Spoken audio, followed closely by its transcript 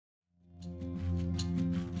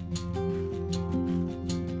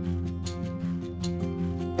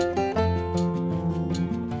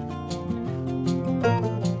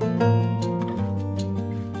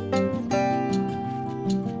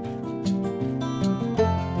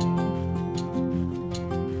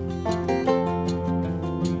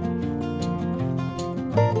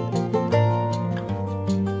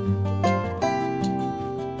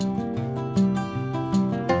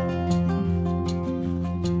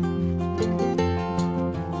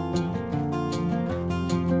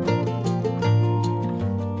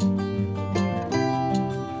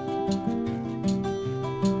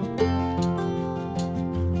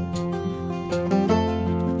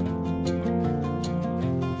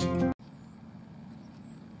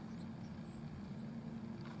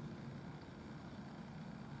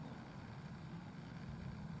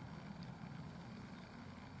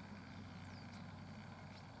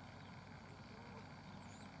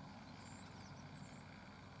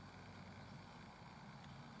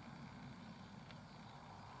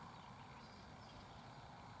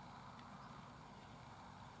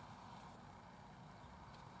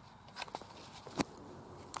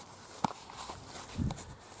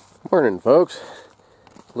Morning, folks.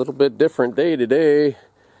 A little bit different day today.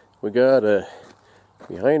 We got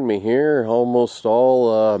behind me here almost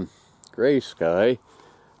all gray sky.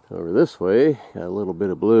 Over this way, got a little bit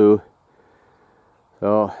of blue.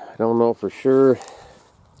 So I don't know for sure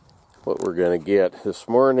what we're gonna get. This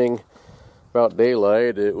morning, about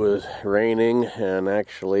daylight, it was raining and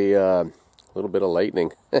actually a little bit of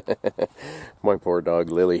lightning. My poor dog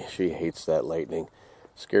Lily, she hates that lightning.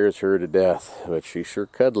 Scares her to death, but she's sure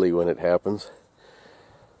cuddly when it happens.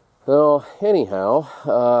 So anyhow,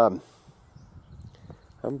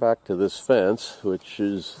 I'm back to this fence, which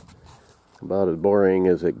is about as boring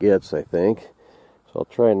as it gets, I think. So I'll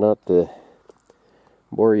try not to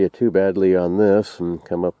bore you too badly on this and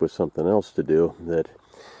come up with something else to do. That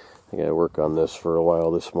I gotta work on this for a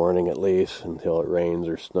while this morning at least, until it rains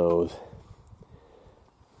or snows.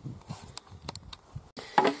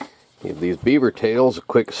 Give these beaver tails a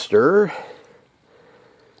quick stir.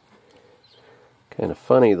 Kind of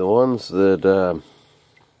funny, the ones that been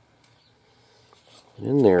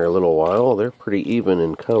in there a little while, they're pretty even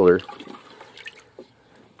in color.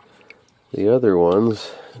 The other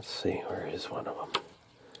ones, let's see, where is one of them?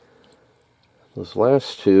 Those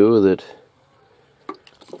last two that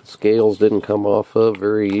the scales didn't come off of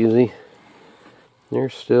very easy. They're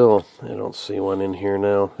still, I don't see one in here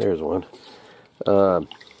now. There's one.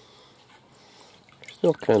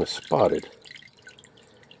 Still kind of spotted.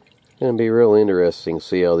 Gonna be real interesting to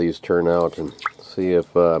see how these turn out and see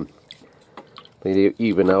if they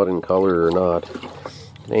even out in color or not.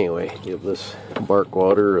 Anyway, give this bark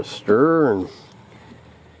water a stir and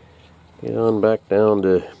get on back down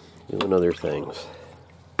to doing other things.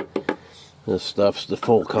 This stuff's the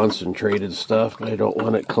full concentrated stuff, but I don't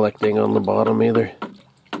want it collecting on the bottom either.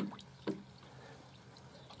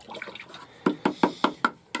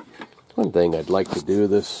 One thing I'd like to do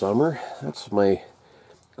this summer, that's my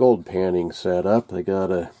gold panning setup. I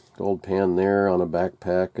got a gold pan there on a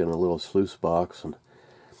backpack and a little sluice box, and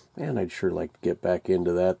man, I'd sure like to get back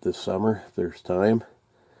into that this summer if there's time.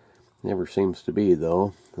 Never seems to be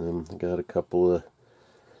though. I got a couple of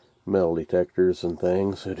metal detectors and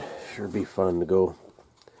things. It'd sure be fun to go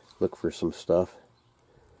look for some stuff.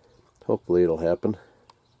 Hopefully it'll happen.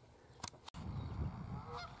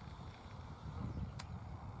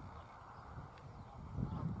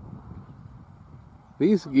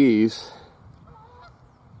 These geese,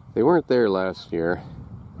 they weren't there last year,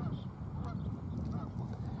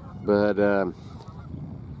 but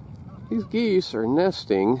these geese are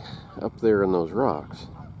nesting up there in those rocks.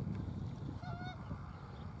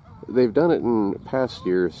 They've done it in past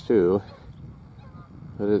years too,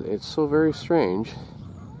 but it's so very strange.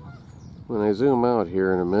 When I zoom out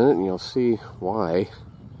here in a minute, and you'll see why.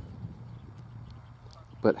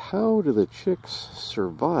 But how do the chicks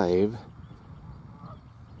survive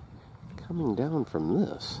coming down from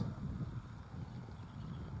this?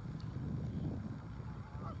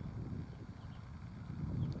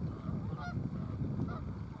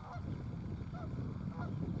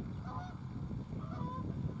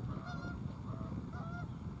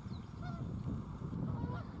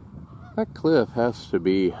 That cliff has to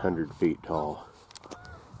be 100 feet tall.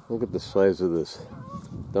 Look at the size of this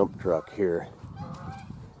dump truck here.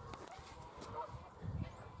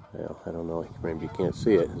 Well, I don't know, maybe you can't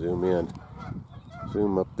see it. Zoom in.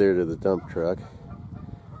 Zoom up there to the dump truck.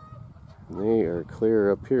 They are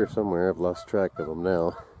clear up here somewhere. I've lost track of them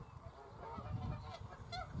now.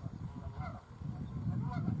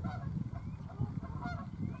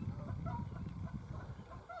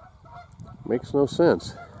 Makes no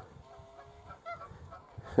sense.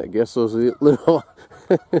 I guess those little,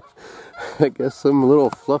 I guess some little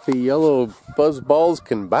fluffy yellow buzz balls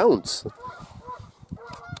can bounce.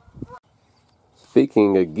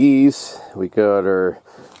 Speaking of geese, we got our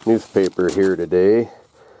newspaper here today.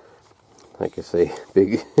 Like I say,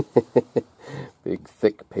 big, big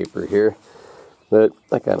thick paper here, but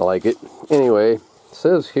I kind of like it. Anyway, it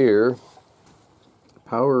says here,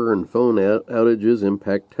 power and phone outages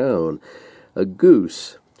impact town. A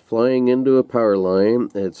goose flying into a power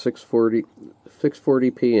line at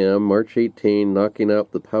 6:40 p.m. March 18, knocking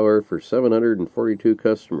out the power for 742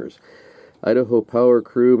 customers. Idaho Power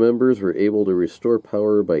crew members were able to restore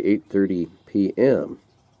power by 8:30 p.m.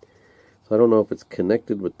 So I don't know if it's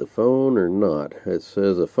connected with the phone or not. It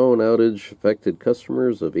says a phone outage affected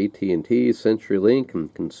customers of AT&T, CenturyLink,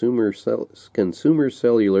 and Consumer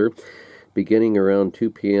Cellular beginning around 2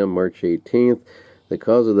 p.m. March 18th. The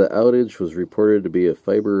cause of the outage was reported to be a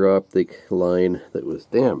fiber optic line that was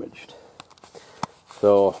damaged.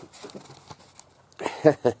 So,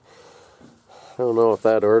 I don't know if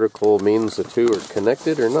that article means the two are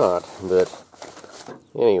connected or not, but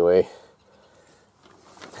Anyway,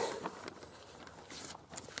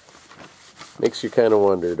 makes you kind of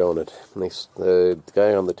wonder, don't it? The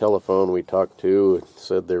guy on the telephone we talked to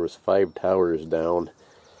said there was 5 towers down.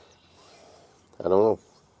 I don't know.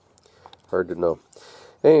 Hard to know.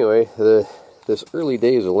 Anyway, this early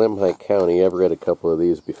days of Lemhi County, I've read a couple of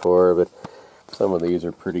these before, but some of these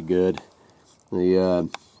are pretty good. It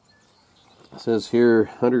says here,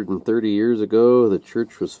 130 years ago, the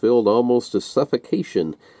church was filled almost to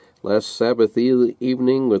suffocation. Last Sabbath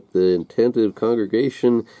evening, with the attentive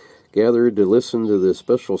congregation gathered to listen to the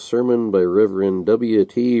special sermon by Reverend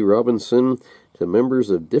W.T. Robinson to members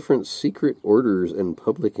of different secret orders and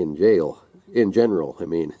public in general, I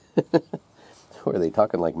mean. Are they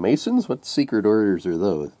talking like Masons? What secret orders are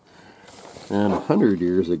those? And 100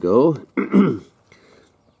 years ago,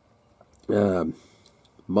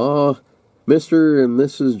 Mr. and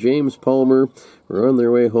Mrs. James Palmer were on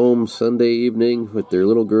their way home Sunday evening with their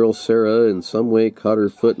little girl Sarah, in some way caught her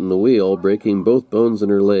foot in the wheel, breaking both bones in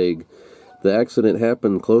her leg. The accident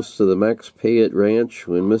happened close to the Max Payette Ranch.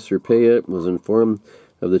 When Mr. Payette was informed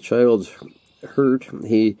of the child's hurt,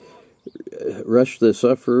 he rushed the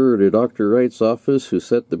sufferer to Dr. Wright's office, who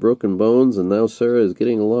set the broken bones, and now Sarah is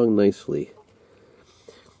getting along nicely.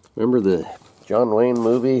 Remember the John Wayne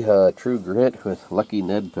movie, True Grit, with Lucky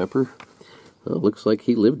Ned Pepper? Well, looks like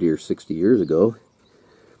he lived here 60 years ago.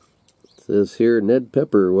 It says here, Ned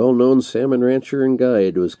Pepper, well-known salmon rancher and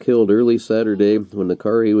guide, was killed early Saturday when the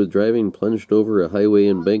car he was driving plunged over a highway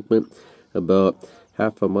embankment about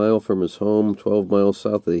half a mile from his home, 12 miles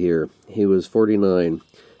south of here. He was 49.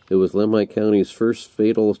 It was Lemhi County's first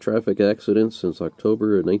fatal traffic accident since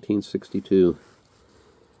October of 1962.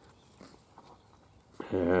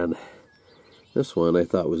 And this one I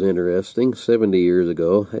thought was interesting. 70 years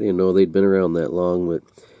ago, I didn't know they'd been around that long, but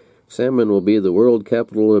Salmon will be the world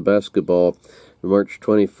capital of basketball March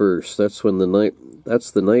 21st.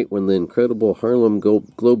 That's the night when the incredible Harlem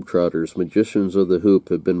Globetrotters, magicians of the hoop,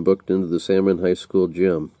 have been booked into the Salmon High School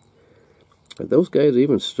gym. Are those guys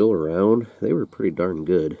even still around? They were pretty darn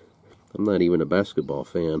good. I'm not even a basketball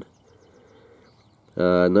fan.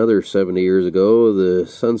 Another 70 years ago, the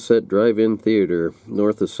Sunset Drive-In Theater,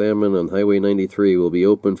 north of Salmon on Highway 93, will be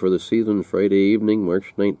open for the season Friday evening,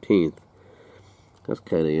 March 19th. That's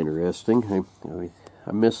kind of interesting.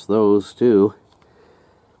 I miss those, too.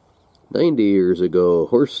 90 years ago,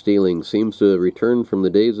 horse stealing seems to have returned from the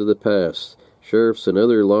days of the past. Sheriffs and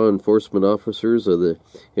other law enforcement officers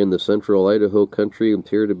in the central Idaho country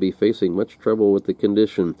appear to be facing much trouble with the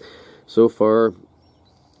condition. So far,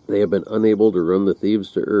 they have been unable to run the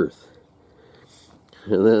thieves to earth.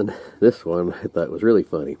 And then this one I thought was really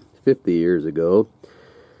funny. 50 years ago,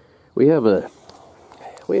 we have a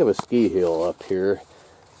ski hill up here,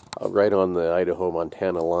 right on the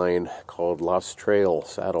Idaho-Montana line, called Lost Trail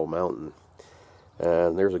Saddle Mountain.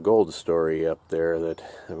 And there's a gold story up there that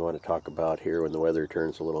I want to talk about here when the weather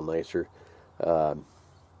turns a little nicer. About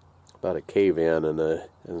a cave-in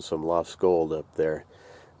and some lost gold up there.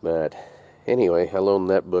 But anyway, I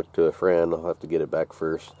loaned that book to a friend. I'll have to get it back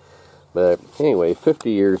first. But anyway,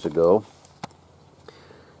 50 years ago,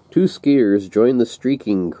 2 skiers joined the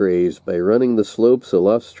streaking craze by running the slopes of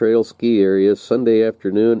Lost Trail ski area Sunday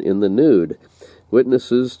afternoon in the nude.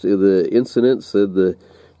 Witnesses to the incident said the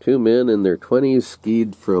 2 men in their 20s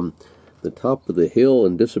skied from the top of the hill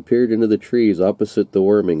and disappeared into the trees opposite the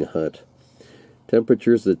warming hut.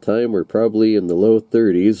 Temperatures at the time were probably in the low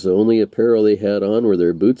 30s. The only apparel they had on were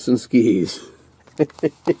their boots and skis.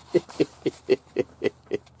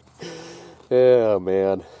 Yeah,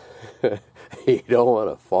 man. You don't want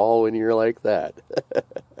to fall when you're like that.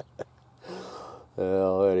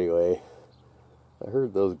 Well, anyway, I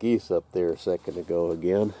heard those geese up there a second ago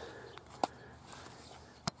again.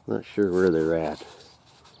 Not sure where they're at.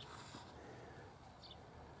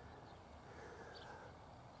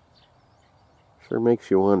 Sure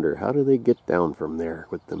makes you wonder, how do they get down from there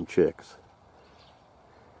with them chicks?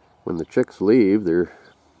 When the chicks leave, they're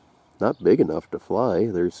not big enough to fly.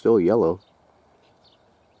 They're still yellow.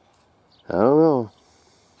 I don't know.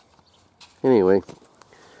 Anyway,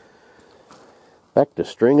 back to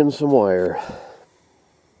stringing some wire.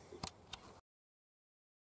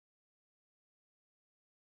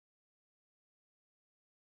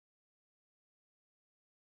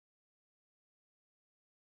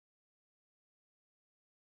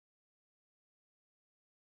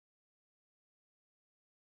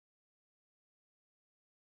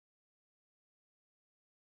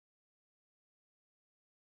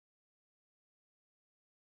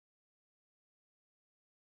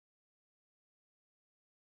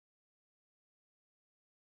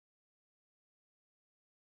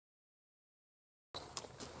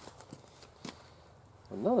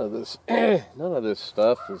 None of this, none of this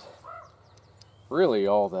stuff is really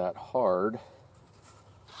all that hard as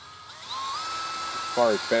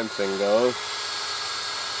far as fencing goes,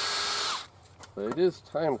 but it is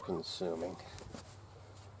time consuming.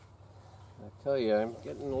 I tell you, I'm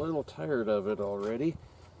getting a little tired of it already.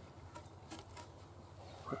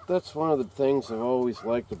 But that's one of the things I've always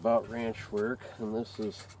liked about ranch work, and this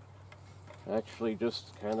is actually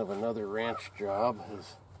just kind of another ranch job.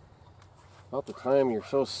 Is about the time you're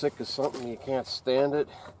so sick of something you can't stand it,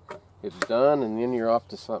 it's done, and then you're off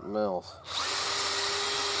to something else.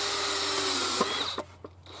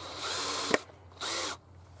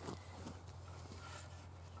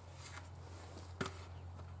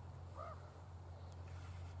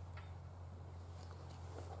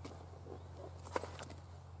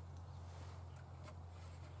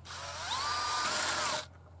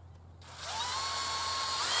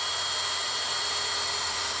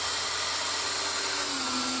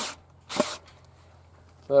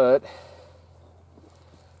 But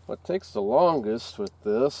what takes the longest with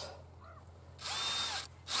this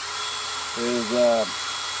is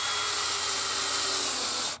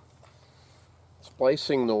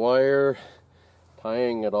splicing the wire,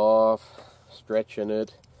 tying it off, stretching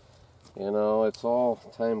it. You know, it's all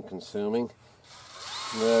time consuming.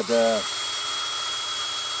 But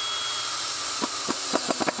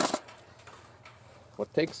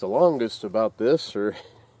what takes the longest about this, or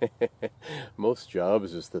most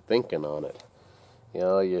jobs, is the thinking on it. You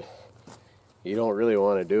know, you don't really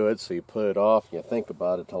want to do it, so you put it off and you think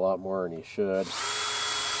about it a lot more than you should.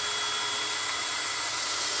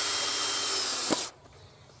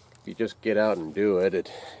 If you just get out and do it, it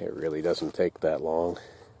really doesn't take that long.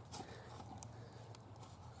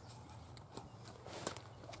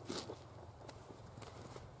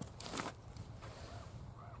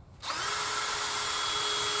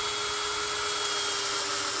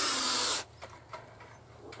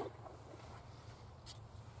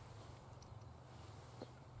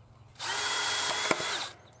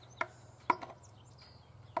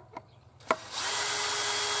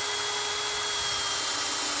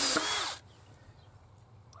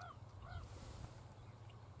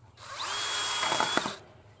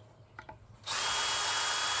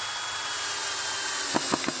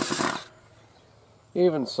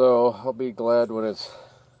 Even so, I'll be glad when it's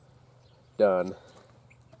done.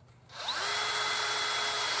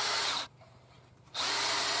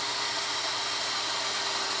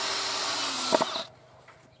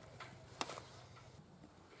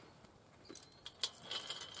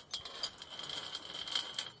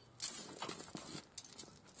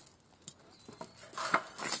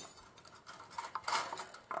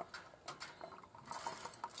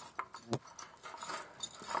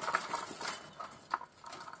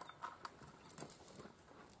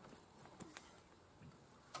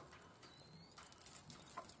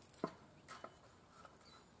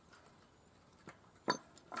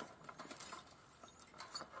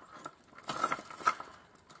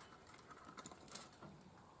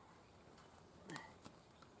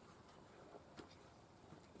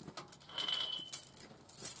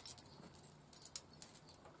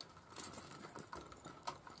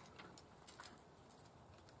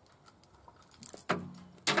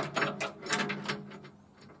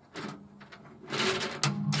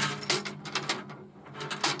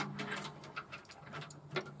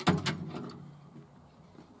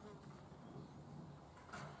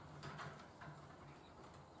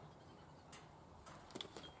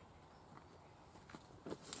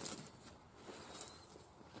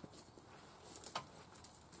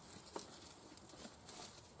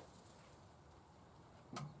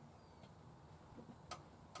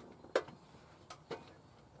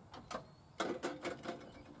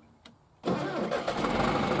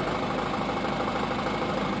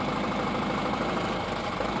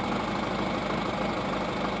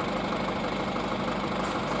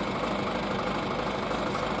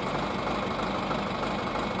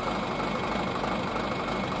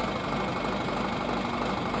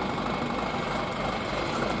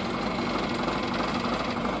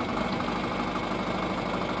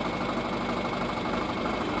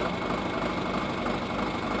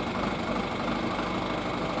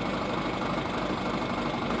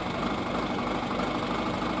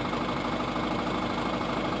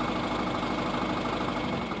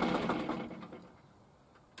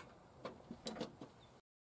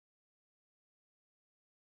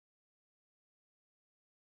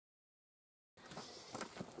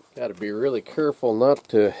 Got to be really careful not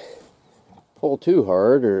to pull too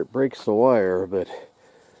hard or it breaks the wire, but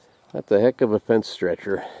that's a heck of a fence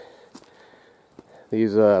stretcher.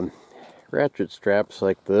 These ratchet straps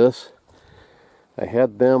like this I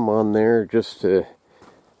had them on there just to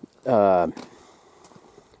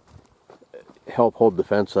help hold the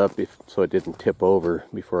fence up so it didn't tip over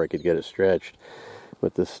before I could get it stretched.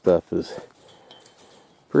 But this stuff is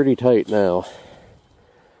pretty tight now.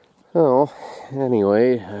 So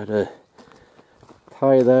anyway, I had to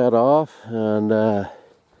tie that off and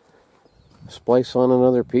splice on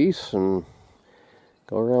another piece and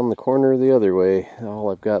go around the corner the other way. All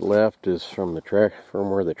I've got left is from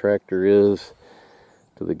where the tractor is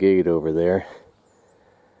to the gate over there.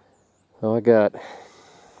 So I got, I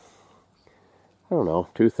don't know,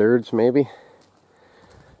 2/3 maybe.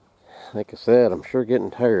 Like I said, I'm sure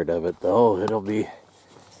getting tired of it though. It'll be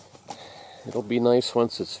nice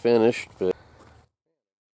once it's finished, but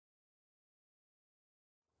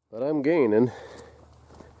I'm gaining.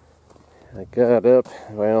 I got up,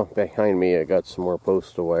 well, behind me I got some more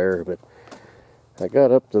postal wire, but I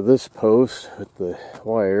got up to this post with the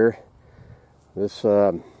wire. This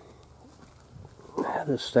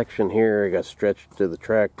section here I got stretched to the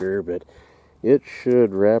tractor, but it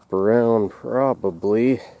should wrap around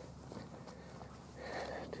probably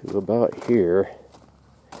to about here,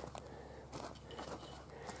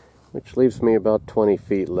 which leaves me about 20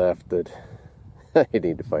 feet left that I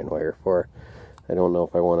need to find wire for. I don't know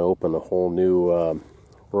if I want to open a whole new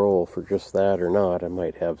roll for just that or not. I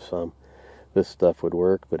might have some. This stuff would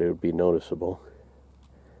work, but it would be noticeable.